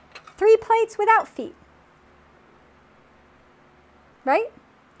 wait, 3 plates without feet. Right?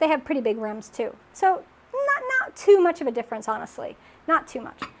 They have pretty big rims too. So not too much of a difference, honestly. Not too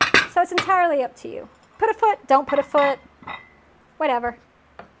much. So it's entirely up to you. Put a foot, don't put a foot, whatever.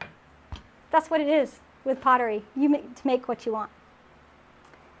 That's what it is with pottery. You make what you want.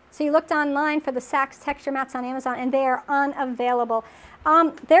 So you looked online for the Saks texture mats on Amazon, and they are unavailable.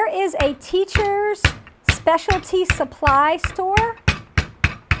 There is a teacher's specialty supply store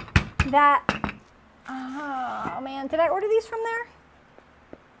that, oh man, did I order these from there?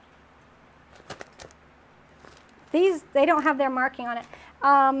 They don't have their marking on it.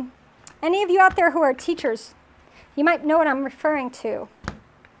 Any of you out there who are teachers, you might know what I'm referring to.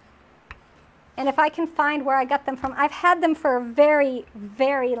 And if I can find where I got them from, I've had them for a very,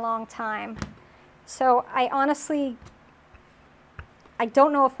 very long time. So I honestly, I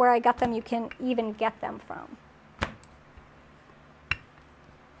don't know if where I got them you can even get them from.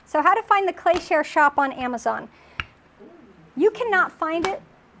 So how to find the ClayShare shop on Amazon. You cannot find it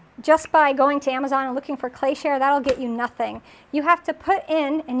just by going to Amazon and looking for ClayShare. That'll get you nothing. You have to put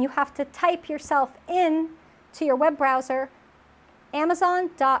in, and you have to type yourself in to your web browser,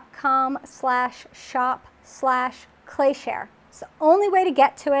 amazon.com/shop/ClayShare. It's the only way to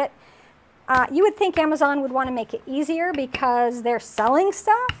get to it. You would think Amazon would want to make it easier because they're selling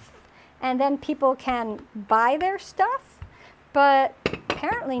stuff and then people can buy their stuff, but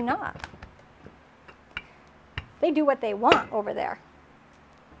apparently not. They do what they want over there.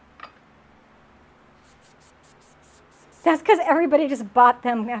 That's because everybody just bought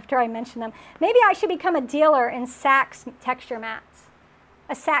them after I mentioned them. Maybe I should become a dealer in Saks texture mats.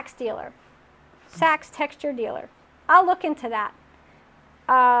 A Saks dealer. Saks texture dealer. I'll look into that.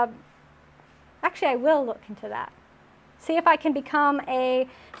 Actually, I will look into that. See if I can become a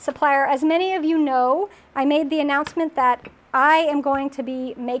supplier. As many of you know, I made the announcement that I am going to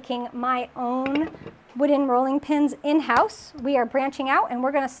be making my own wooden rolling pins in-house. We are branching out, and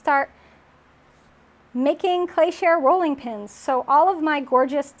we're going to start making ClayShare rolling pins. So all of my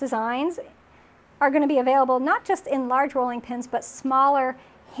gorgeous designs are going to be available not just in large rolling pins, but smaller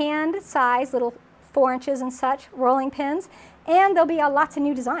hand-sized little 4 inches and such rolling pins. And there'll be lots of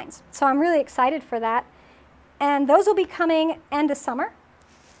new designs. So I'm really excited for that. And those will be coming end of summer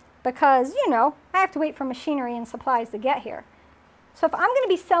because, you know, I have to wait for machinery and supplies to get here. So if I'm going to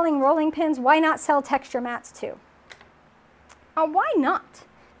be selling rolling pins, why not sell texture mats too? Why not?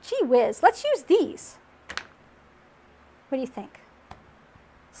 Gee whiz, let's use these. What do you think?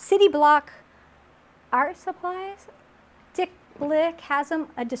 City Block Art Supplies? Dick Blick has them,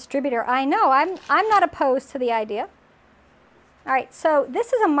 a distributor. I know, I'm not opposed to the idea. All right, so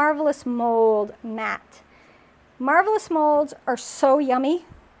this is a Marvelous Mold mat. Marvelous Molds are so yummy,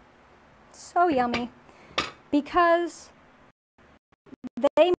 because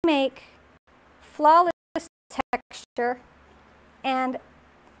they make flawless texture and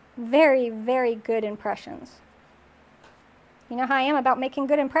very, very good impressions. You know how I am about making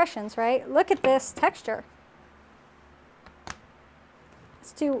good impressions, right? Look at this texture.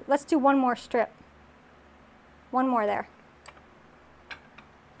 Let's do one more strip. One more there.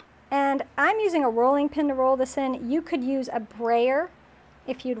 And I'm using a rolling pin to roll this in. You could use a brayer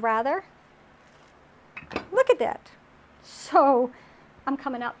if you'd rather. Look at that. So I'm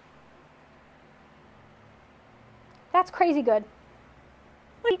coming up. That's crazy good.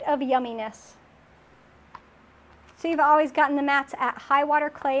 Look of yumminess. So you've always gotten the mats at High Water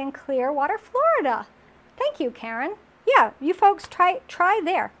Clay in Clearwater, Florida. Thank you, Karen. Yeah, you folks try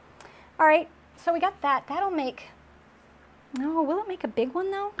there. All right, so we got that. That'll make, no, will it make a big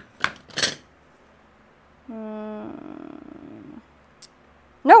one though?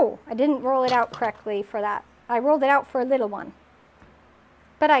 No, I didn't roll it out correctly for that. I rolled it out for a little one,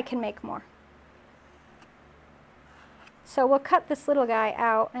 but I can make more. So we'll cut this little guy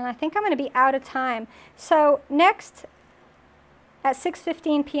out, and I think I'm going to be out of time. So next at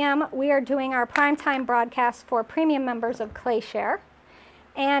 6:15 p.m. we are doing our primetime broadcast for premium members of ClayShare.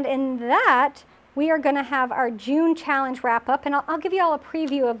 And in that, we are going to have our June challenge wrap up, and I'll give you all a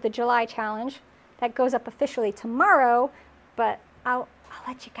preview of the July challenge. That goes up officially tomorrow, but I'll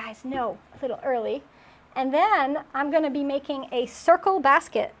let you guys know a little early. And then I'm going to be making a circle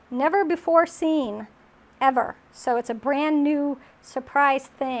basket, never before seen, ever. So it's a brand new surprise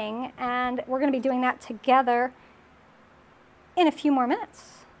thing, and we're going to be doing that together in a few more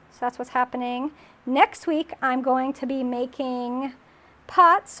minutes. So that's what's happening. Next week, I'm going to be making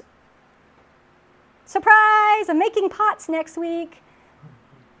pots. Surprise! I'm making pots next week.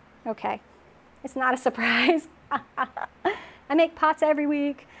 Okay, it's not a surprise. I make pots every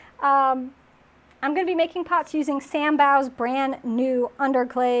week. I'm going to be making pots using Sam Bow's brand new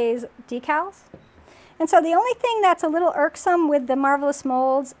underglaze decals. And so the only thing that's a little irksome with the Marvelous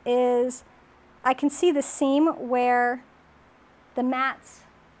molds is I can see the seam where the mats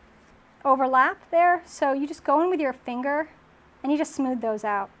overlap there. So you just go in with your finger and you just smooth those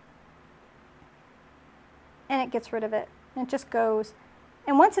out. And it gets rid of it. And it just goes.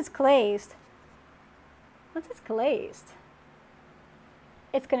 And once it's glazed, it's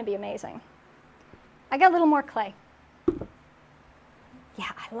going to be amazing. I got a little more clay.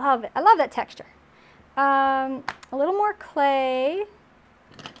 Yeah, I love it. I love that texture. A little more clay.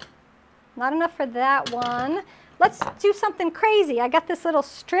 Not enough for that one. Let's do something crazy. I got this little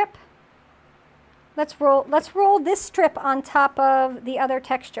strip. Let's roll this strip on top of the other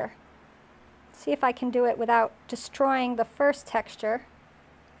texture. See if I can do it without destroying the first texture.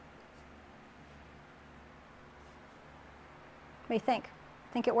 What do you think?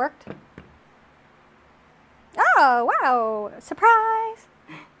 Think it worked? Oh, wow, surprise.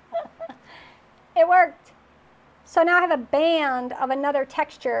 It worked. So now I have a band of another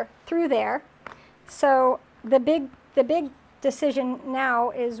texture through there. So the big decision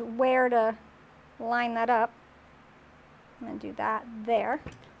now is where to line that up. I'm going to do that there.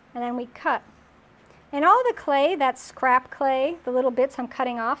 And then we cut. And all the clay, that scrap clay, the little bits I'm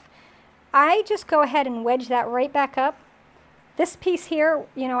cutting off, I just go ahead and wedge that right back up. This piece here,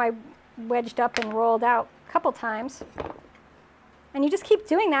 you know, I wedged up and rolled out a couple times. And you just keep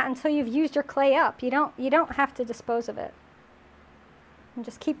doing that until you've used your clay up. You don't have to dispose of it. And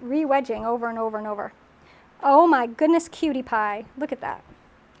just keep re-wedging over and over and over. Oh my goodness, cutie pie. Look at that.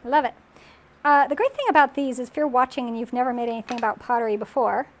 I love it. The great thing about these is if you're watching and you've never made anything about pottery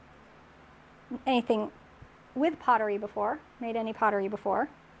before, anything with pottery before, made any pottery before,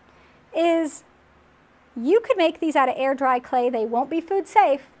 is you could make these out of air dry clay. They won't be food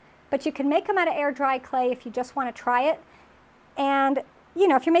safe, but you can make them out of air dry clay if you just want to try it. And, you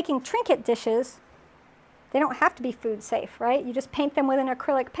know, if you're making trinket dishes, they don't have to be food safe, right? You just paint them with an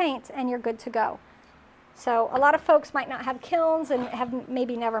acrylic paint and you're good to go. So a lot of folks might not have kilns and have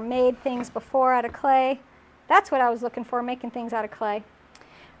maybe never made things before out of clay. That's what I was looking for, making things out of clay.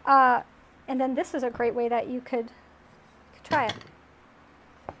 And then this is a great way that you could try it.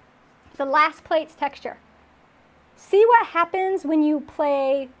 The last plate's texture. See what happens when you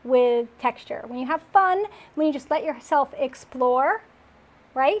play with texture. When you have fun, when you just let yourself explore,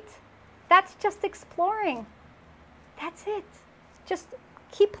 right? That's just exploring. That's it. Just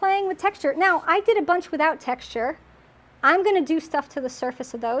keep playing with texture. Now, I did a bunch without texture. I'm going to do stuff to the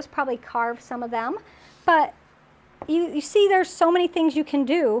surface of those, probably carve some of them. But you see there's so many things you can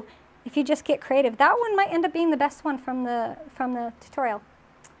do if you just get creative. That one might end up being the best one from the tutorial,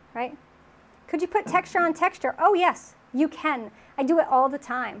 right? Could you put texture on texture? Oh, yes, you can. I do it all the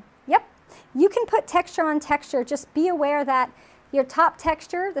time. Yep, you can put texture on texture. Just be aware that your top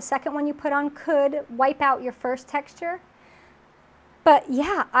texture, the second one you put on, could wipe out your first texture. But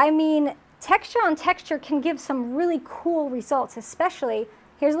yeah, I mean, texture on texture can give some really cool results, especially,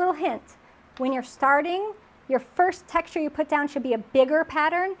 here's a little hint. When you're starting, your first texture you put down should be a bigger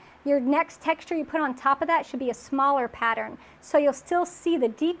pattern. Your next texture you put on top of that should be a smaller pattern. So you'll still see the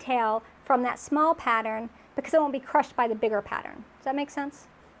detail from that small pattern because it won't be crushed by the bigger pattern. Does that make sense?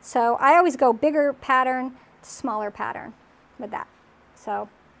 So I always go bigger pattern to smaller pattern with that. So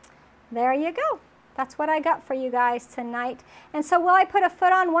there you go. That's what I got for you guys tonight. And so will I put a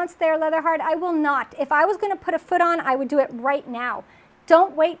foot on once they're leather hard? I will not. If I was going to put a foot on, I would do it right now.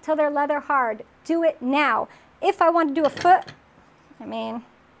 Don't wait till they're leather hard. Do it now. If I want to do a foot, I mean,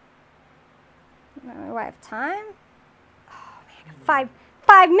 do I have time? Oh man,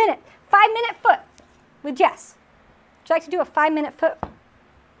 5 minute foot with Jess. Would you like to do a 5-minute foot?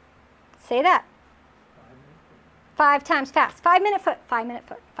 Say that. 5 times fast. 5-minute foot, 5-minute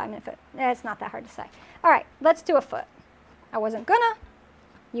foot, 5-minute foot. It's not that hard to say. All right, let's do a foot. I wasn't gonna.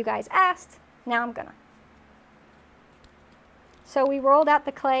 You guys asked. Now I'm gonna. So we rolled out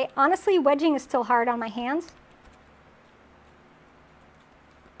the clay. Honestly, wedging is still hard on my hands,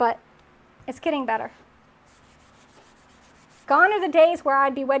 but it's getting better. Gone are the days where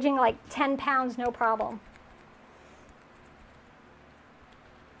I'd be wedging like 10 pounds, no problem.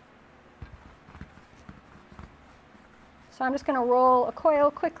 So I'm just going to roll a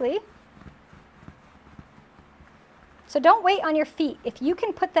coil quickly. So don't wait on your feet. If you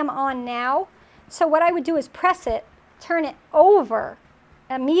can put them on now, so what I would do is press it, turn it over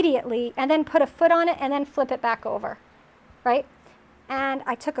immediately, and then put a foot on it, and then flip it back over, right? And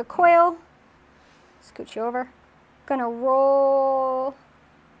I took a coil, scooch you over, gonna roll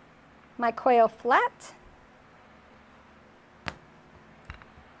my coil flat.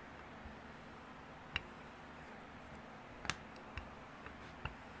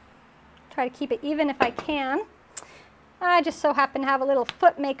 Try to keep it even if I can. I just so happen to have a little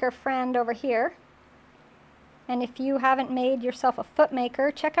foot maker friend over here. And if you haven't made yourself a foot maker,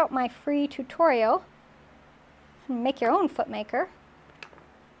 check out my free tutorial. Make your own foot maker.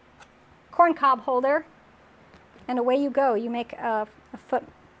 Corn cob holder. And away you go. You make a foot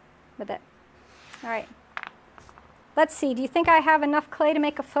with it. All right. Let's see. Do you think I have enough clay to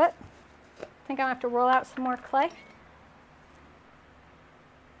make a foot? I think I'm going to have to roll out some more clay.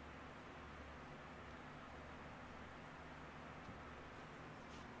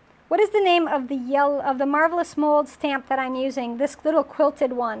 What is the name of the Marvelous Mold stamp that I'm using? This little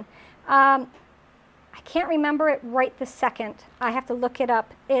quilted one. I can't remember it right this second. I have to look it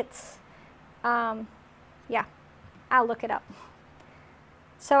up. It's, yeah, I'll look it up.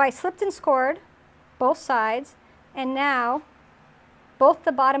 So I slipped and scored both sides, and now both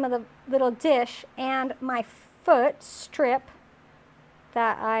the bottom of the little dish and my foot strip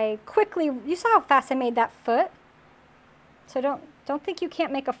that I quickly, you saw how fast I made that foot. So don't think you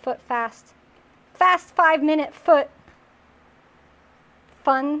can't make a foot fast. Fast 5-minute foot.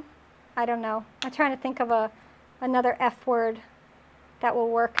 Fun. I don't know. I'm trying to think of another F word that will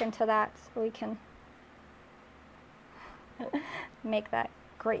work into that so we can make that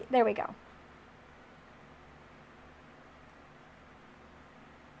great. There we go.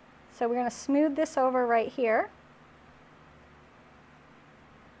 So we're going to smooth this over right here.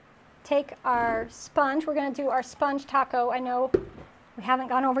 Take our sponge. We're going to do our sponge taco. I know we haven't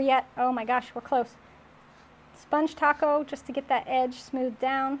gone over yet. Oh my gosh, we're close. Sponge taco, just to get that edge smoothed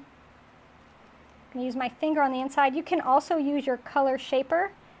down. I'm going to use my finger on the inside. You can also use your color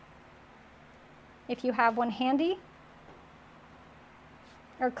shaper if you have one handy.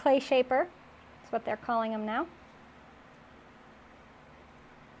 Or clay shaper, that's what they're calling them now.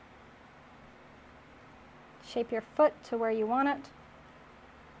 Shape your foot to where you want it.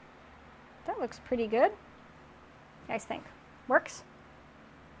 That looks pretty good. What do you guys think? Works?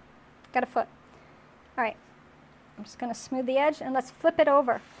 Got a foot. All right. I'm just going to smooth the edge and let's flip it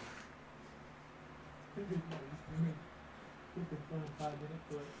over.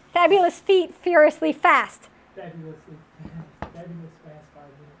 Fabulous feet, furiously fast.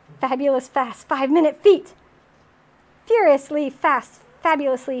 Fabulous fast, 5-minute feet. Furiously fast,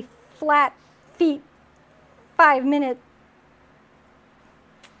 fabulously flat feet, 5-minute.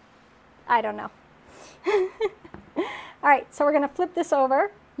 I don't know. All right, so we're going to flip this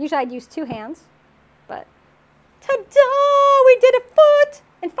over. Usually I'd use 2 hands, but ta-da! We did a foot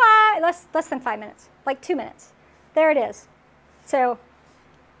in less than 5 minutes, like 2 minutes. There it is. So,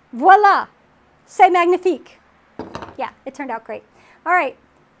 voila! C'est magnifique. Yeah, it turned out great. All right.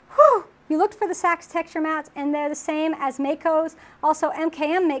 Whew. You looked for the Saks texture mats, and they're the same as Mako's. Also,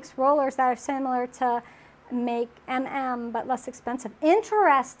 MKM makes rollers that are similar to Make MM, but less expensive.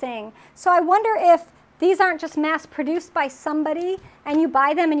 Interesting. So I wonder if these aren't just mass produced by somebody and you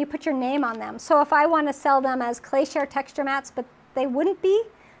buy them and you put your name on them. So if I want to sell them as ClayShare texture mats, but they wouldn't be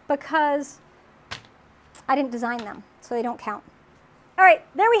because I didn't design them, so they don't count. All right,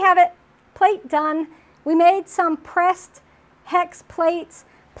 there we have it. Plate done. We made some pressed hex plates,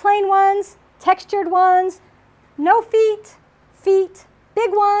 plain ones, textured ones, no feet, feet,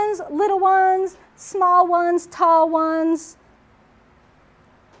 big ones, little ones, small ones, tall ones.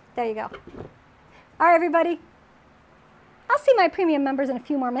 There you go. All right, everybody. I'll see my premium members in a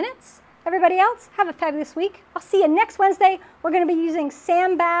few more minutes. Everybody else, have a fabulous week. I'll see you next Wednesday. We're going to be using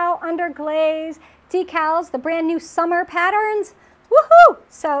Sambow underglaze decals, the brand new summer patterns. Woohoo!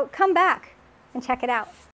 So come back and check it out.